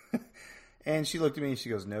 And she looked at me and she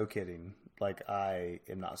goes, no kidding. Like, I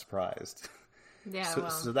am not surprised. Yeah,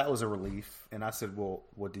 So that was a relief. And I said, well,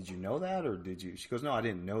 did you know that or did you? She goes, no, I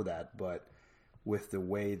didn't know that. But with the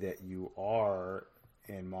way that you are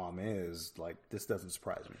and Mom is, like, this doesn't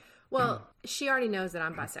surprise me. Well, she already knows that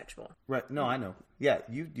I'm bisexual. Right. No, I know. Yeah,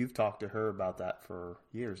 you've talked to her about that for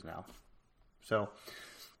years now. So,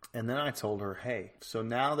 and then I told her, hey, so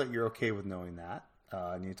now that you're okay with knowing that,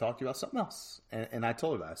 I need to talk to you about something else. And I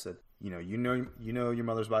told her that. I said, you know your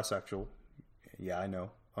mother's bisexual. Yeah, I know.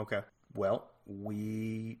 Okay. Well,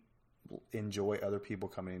 we enjoy other people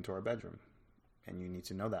coming into our bedroom. And you need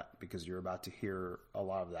to know that because you're about to hear a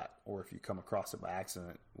lot of that. Or if you come across it by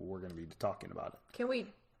accident, we're going to be talking about it.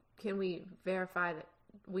 Can we verify that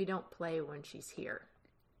we don't play when she's here?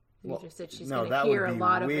 You just said she's no, going that to hear would a be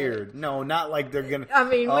lot weird. of it. No, not like they're going to... I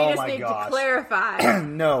mean, we oh just my need gosh. to clarify.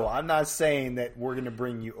 No, I'm not saying that we're going to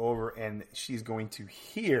bring you over and she's going to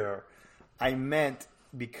hear. I meant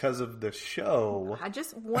because of the show. I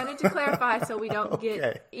just wanted to clarify so we don't Okay.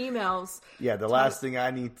 get emails. Yeah, the last thing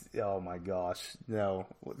I need... oh my gosh. No,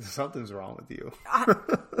 something's wrong with you.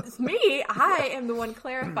 It's me. I am the one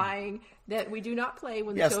clarifying that we do not play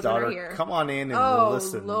when the Yes, children daughter, are here. come on in and Oh,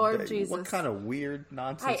 listen. Lord Jesus. What kind of weird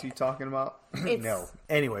nonsense Hey, you talking about? it's- No.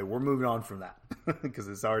 Anyway, we're moving on from that because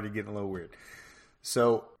it's already getting a little weird.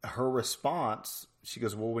 So her response, she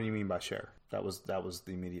goes, well, what do you mean by share? That was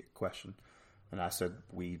the immediate question. And I said,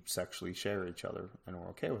 we sexually share each other and we're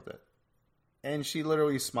okay with it. And she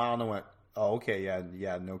literally smiled and went, oh, okay,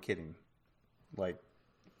 yeah, no kidding. Like,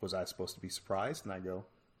 was I supposed to be surprised? And I go,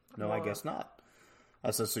 no, I guess not.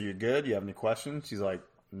 I said, so you're good? You have any questions? She's like,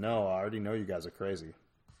 no, I already know you guys are crazy.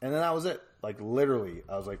 And then that was it. Like, literally,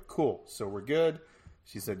 I was like, cool, so we're good.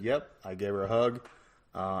 She said, yep. I gave her a hug.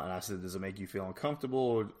 And I said, does it make you feel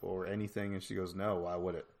uncomfortable or anything? And she goes, no, why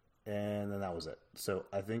would it? And then that was it. So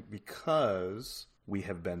I think because we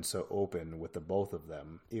have been so open with the both of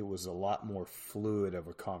them, it was a lot more fluid of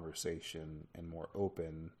a conversation and more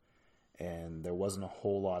open. And there wasn't a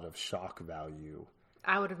whole lot of shock value.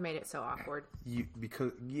 I would have made it so awkward.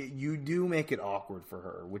 Because you do make it awkward for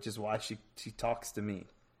her, which is why she talks to me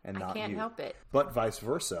and not you. I can't help it. But vice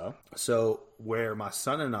versa. So where my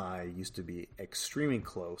son and I used to be extremely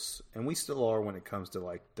close, and we still are when it comes to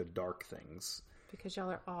like the dark things. Because y'all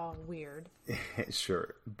are all weird.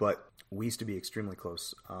 Sure. But we used to be extremely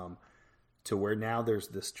close to where now there's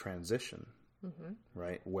this transition,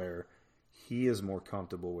 right? Where he is more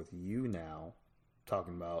comfortable with you now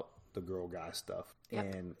talking about the girl guy stuff.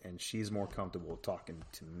 Yep. And she's more comfortable talking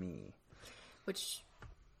to me. Which,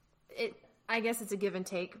 I guess it's a give and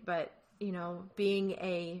take, but, you know, being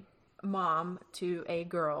a mom to a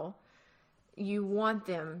girl, you want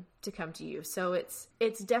them to come to you. So it's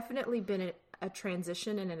definitely been a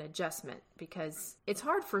transition and an adjustment because it's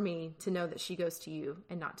hard for me to know that she goes to you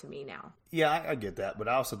and not to me now. Yeah, I get that, but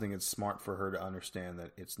I also think it's smart for her to understand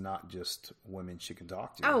that it's not just women she can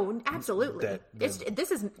talk to. Oh, absolutely. This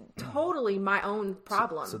is totally my own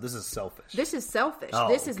problem. So this is selfish. This is selfish. Oh,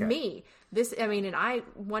 this is okay. me. And I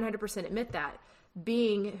 100% admit that.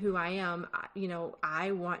 Being who I am,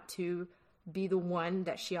 I want to be the one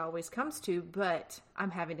that she always comes to, but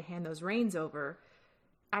I'm having to hand those reins over.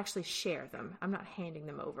 Actually share them. I'm not handing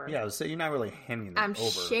them over. Yeah, so you're not really handing them I'm over.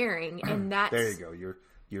 sharing, and that's... There you go.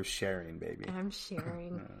 You're sharing, baby. I'm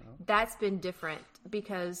sharing. That's been different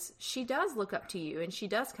because she does look up to you, and she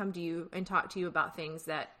does come to you and talk to you about things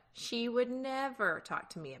that she would never talk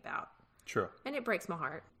to me about. True. And it breaks my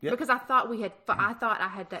heart Yep. because I thought I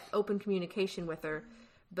had that open communication with her,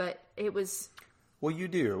 but it was... Well, you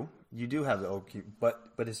do have the open, but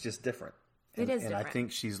it's just different. It is and different. I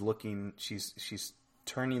think she's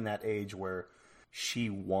turning that age where she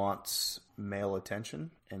wants male attention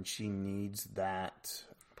and she needs that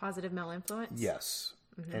Positive male influence? Yes.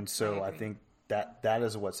 And so I think that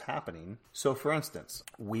is what's happening. So for instance,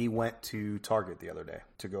 we went to Target the other day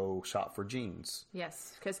to go shop for jeans.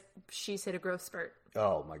 Yes, because she's hit a growth spurt.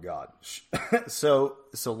 Oh my God. So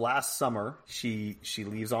last summer she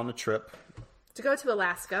leaves on a trip. To go to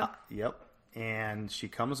Alaska, Yep. And she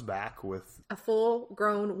comes back with a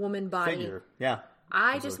full-grown woman body. figure. Yeah.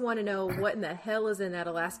 I just want to know what in the hell is in that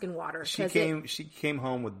Alaskan water. She came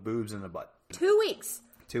home with boobs in a butt. 2 weeks.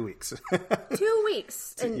 2 weeks. 2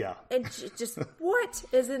 weeks. And, Yeah. And just what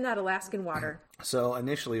is in that Alaskan water? So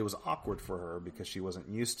initially it was awkward for her because she wasn't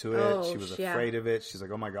used to it. Oh, she was yeah. afraid of it. She's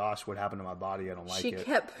like, oh my gosh, what happened to my body? I don't like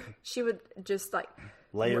it. She would just like...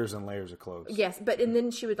 Layers and layers of clothes. Yes, and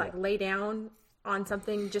then she would like lay down on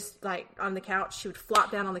something just like on the couch. She would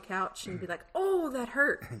flop down on the couch and be like, oh, that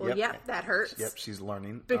hurt. Well, yep, that hurts. Yep, she's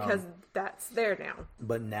learning. Because that's there now.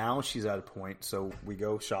 But now she's at a point, so we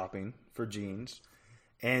go shopping for jeans.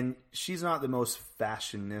 And she's not the most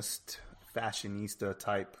fashionista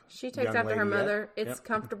type. She takes young after her lady yet. mother. It's Yep.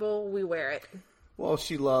 comfortable. We wear it. Well,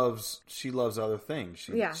 she loves other things.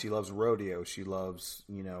 Yeah. She loves rodeo. She loves,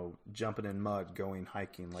 jumping in mud, going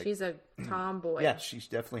hiking. Like She's a tomboy. yeah, she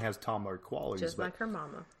definitely has tomboy qualities. Just but like her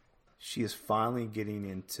mama. she is finally getting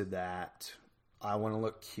into that. I want to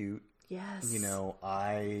look cute. Yes.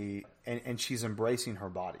 And she's embracing her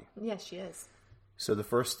body. Yes, she is. So the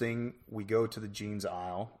first thing, we go to the jeans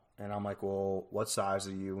aisle, and I'm like, well, what size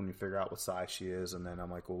are you? And we figure out what size she is. And then I'm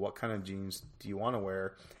like, well, what kind of jeans do you want to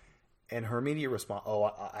wear? And her immediate response, oh,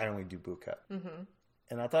 I only do boot cut. Mm-hmm.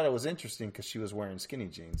 And I thought it was interesting because she was wearing skinny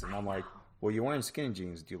jeans. And I'm like, well, you're wearing skinny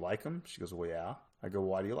jeans. Do you like them? She goes, well, yeah. I go,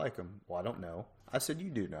 why do you like them? Well, I don't know. I said, you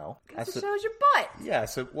do know. I It said, shows your butt. yeah. I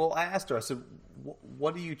said, well, I asked her, I said,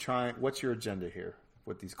 what are you trying, what's your agenda here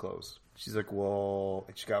with these clothes? She's like, well,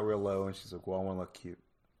 she got real low and she's like, well, I want to look cute.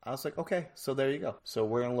 I was like, okay, so there you go. So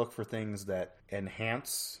we're going to look for things that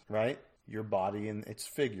enhance, right, your body and its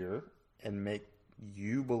figure and make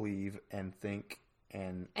you believe and think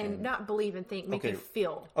and not believe and think, make Okay. you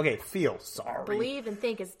feel. Okay, feel. Sorry. Believe and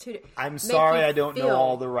think is two. I'm make sorry you I don't know feel.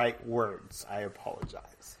 all the right words. I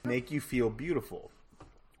apologize. Make you feel beautiful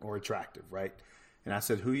or attractive, right? And I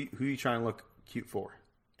said, who you trying to look cute for?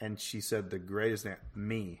 And she said, the greatest thing,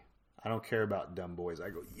 me. I don't care about dumb boys. I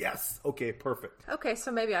go, yes. Okay, perfect. Okay, so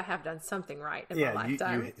maybe I have done something right in my Yeah,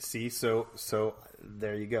 lifetime. you see, so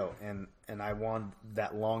there you go. And I want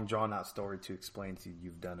that long drawn out story to explain to you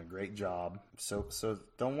you've done a great job. So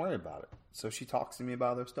don't worry about it. So she talks to me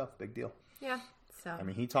about other stuff. Big deal. Yeah. So I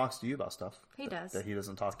mean, he talks to you about stuff. He does. That he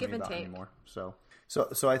doesn't talk to give me and about take. anymore. So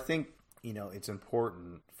I think, it's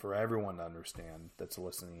important for everyone to understand that's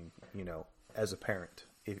listening, as a parent.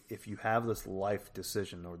 If you have this life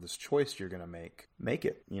decision or this choice you're going to make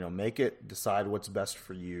it. Make it, decide what's best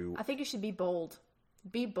for you. I think you should be bold.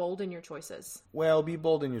 Be bold in your choices. Well, be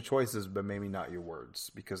bold in your choices, but maybe not your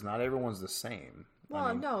words, because not everyone's the same.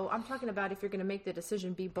 Well, no, I'm talking about if you're going to make the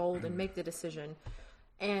decision, be bold and make the decision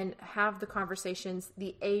and have the conversations,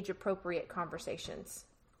 the age-appropriate conversations.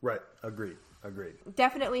 Right. Agreed.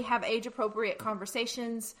 Definitely have age-appropriate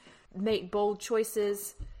conversations, make bold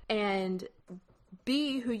choices, and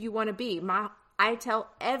be who you want to be. I tell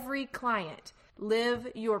every client, live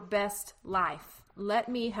your best life. Let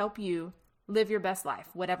me help you live your best life,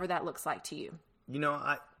 whatever that looks like to you.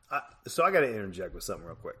 So I got to interject with something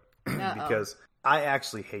real quick because I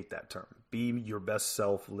actually hate that term. Be your best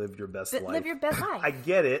self, live your best life. Live your best life. I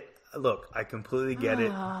get it. Look, I completely get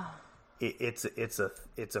it.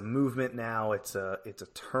 It's a movement now. It's a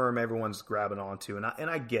term everyone's grabbing onto, and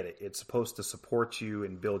I get it. It's supposed to support you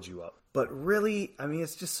and build you up. But really, I mean,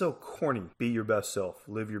 it's just so corny. Be your best self.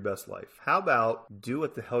 Live your best life. How about do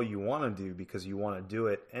what the hell you want to do because you want to do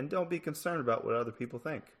it, and don't be concerned about what other people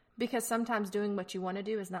think. Because sometimes doing what you want to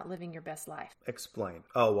do is not living your best life. Explain.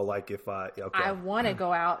 Oh, well, like if I want to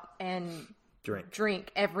go out and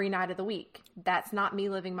drink every night of the week. That's not me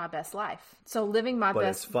living my best life. So living my but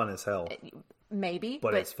best... it's fun as hell. Maybe.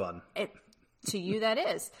 But it's fun. To you, that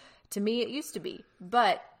is. To me, it used to be.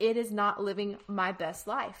 But it is not living my best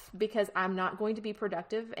life because I'm not going to be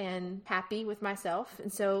productive and happy with myself.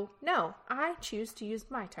 And so, no, I choose to use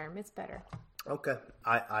my term. It's better. Okay.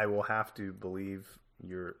 I will have to believe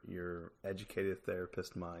your educated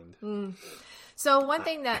therapist mind. So one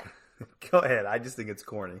thing that... Go ahead. I just think it's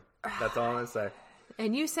corny. That's all I'm going to say.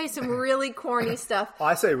 And you say some really corny stuff. Oh,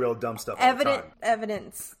 I say real dumb stuff all the time.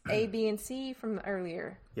 Evidence, A, B, and C from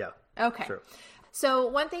earlier. Yeah. Okay. Sure. So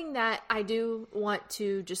one thing that I do want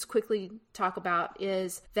to just quickly talk about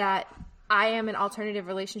is that I am an alternative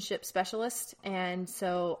relationship specialist. And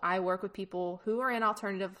so I work with people who are in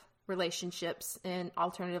alternative relationships and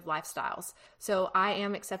alternative lifestyles. So I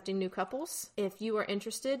am accepting new couples. If you are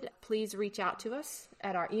interested, please reach out to us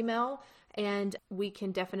at our email and we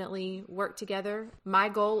can definitely work together. My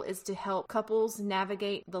goal is to help couples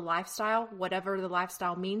navigate the lifestyle, whatever the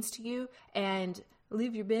lifestyle means to you, and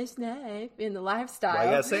live your best life in the lifestyle. Why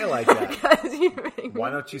you gotta say it like that? Why Why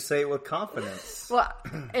don't you say it with confidence? Well,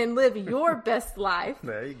 and live your best life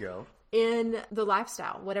There you go. in the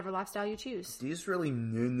lifestyle, whatever lifestyle you choose. Do you just really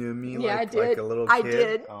knew me Yeah, I like did. a little kid? I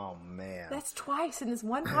did. Oh, man. That's twice in this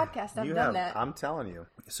one podcast I've you done have, that. I'm telling you.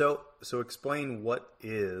 So explain what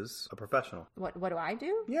is a professional. What do I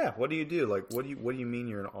do? Yeah, what do you do? Like, what do you mean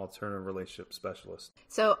you're an alternative relationship specialist?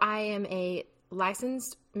 So I am a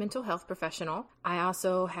licensed mental health professional. I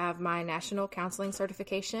also have my national counseling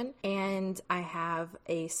certification, and I have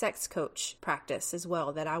a sex coach practice as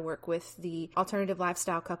well that I work with the alternative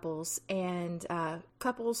lifestyle couples and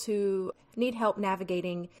couples who need help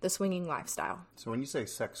navigating the swinging lifestyle. So when you say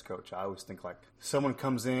sex coach, I always think like someone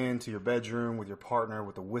comes into your bedroom with your partner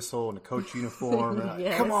with a whistle and a coach uniform. And like,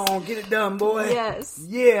 Yes. come on, get it done, boy. Yes.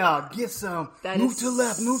 Yeah, get some. That move is to the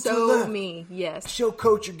left, move so to the left. me, yes. Show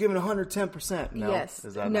coach you're giving 110%. No? Yes.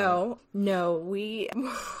 Is that no, we...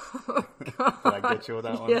 Did I get you with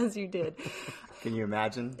that one? Yes, you did. Can you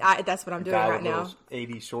imagine? That's what I'm doing Guy right with now. those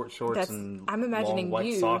 80 short shorts That's- and I'm imagining long white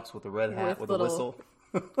you socks with a red hat with with a little- whistle.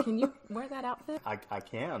 Can you wear that outfit? I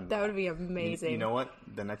can. That would be amazing. You know what?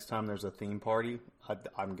 The next time there's a theme party,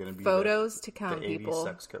 I'm going to be Photos to come, the 80s people.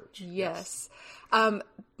 sex coach. Yes.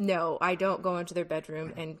 No, I don't go into their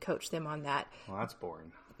bedroom and coach them on that. Well, that's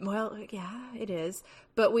boring. Well, yeah, it is.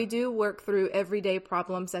 But we do work through everyday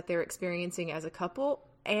problems that they're experiencing as a couple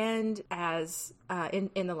and as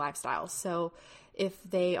in the lifestyle. So if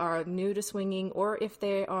they are new to swinging, or if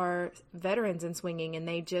they are veterans in swinging and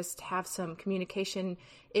they just have some communication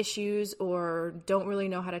issues or don't really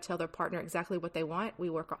know how to tell their partner exactly what they want, we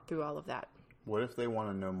work through all of that. What if they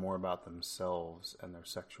want to know more about themselves and their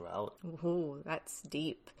sexuality? Ooh, that's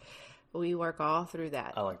deep. We work all through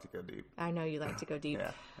that. I like to go deep. I know you like to go deep.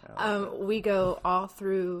 Yeah, we go all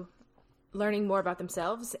through learning more about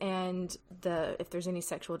themselves and if there's any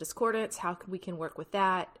sexual discordance, how we can work with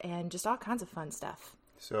that, and just all kinds of fun stuff.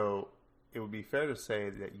 So it would be fair to say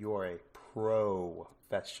that you are a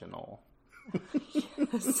professional.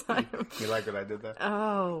 You like what I did there?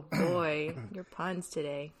 Oh boy, your puns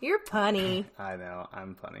today. You're punny. I know,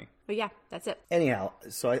 I'm funny. But yeah, that's it. Anyhow,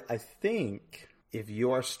 so I think if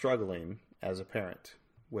you are struggling as a parent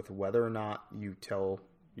with whether or not you tell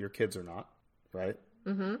your kids or not, right?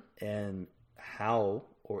 Mm-hmm. And how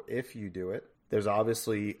or if you do it, there's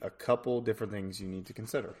obviously a couple different things you need to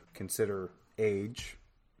consider. Consider age,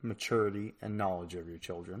 maturity, and knowledge of your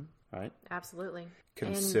children, right? Absolutely.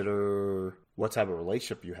 Consider what type of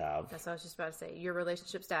relationship you have. That's what I was just about to say. Your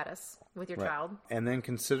relationship status with your Right. child. And then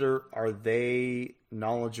consider, are they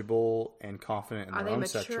knowledgeable and confident in Are their they own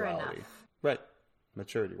mature sexuality? enough? Right.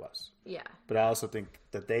 Maturity-wise. Yeah. But I also think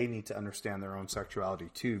that they need to understand their own sexuality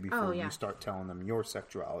too before yeah. you start telling them your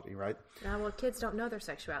sexuality, right? Well, kids don't know their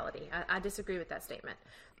sexuality. I disagree with that statement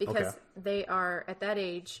because Okay. they are at that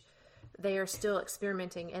age, they are still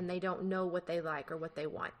experimenting and they don't know what they like or what they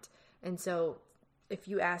want. And so if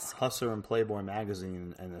you ask... Hustler and Playboy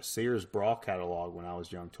magazine and the Sears bra catalog when I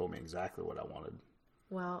was young told me exactly what I wanted.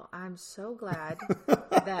 Well, I'm so glad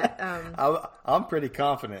that I'm pretty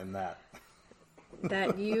confident in that.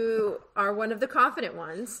 that you are one of the confident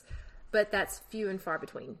ones, but that's few and far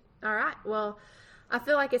between. All right. Well, I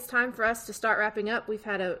feel like it's time for us to start wrapping up. We've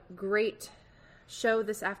had a great show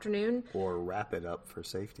this afternoon. Or wrap it up for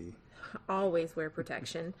safety. Always wear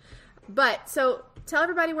protection. But so tell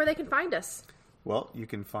everybody where they can find us. Well, you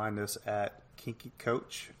can find us at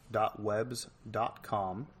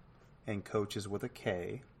kinkycoach.webs.com, and coach is with a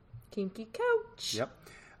K. Kinky Coach. Yep.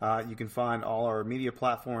 You can find all our media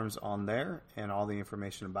platforms on there and all the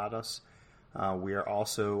information about us. We are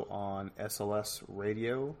also on SLS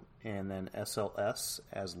Radio and then SLS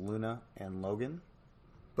as Luna and Logan.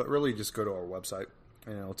 But really just go to our website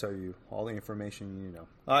and it'll tell you all the information you need to know.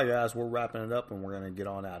 All right, guys, we're wrapping it up and we're going to get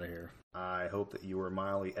on out of here. I hope that you were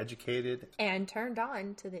mildly educated and turned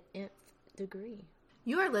on to the nth degree.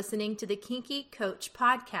 You are listening to the Kinky Coach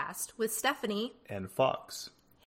podcast with Stephanie and Fox.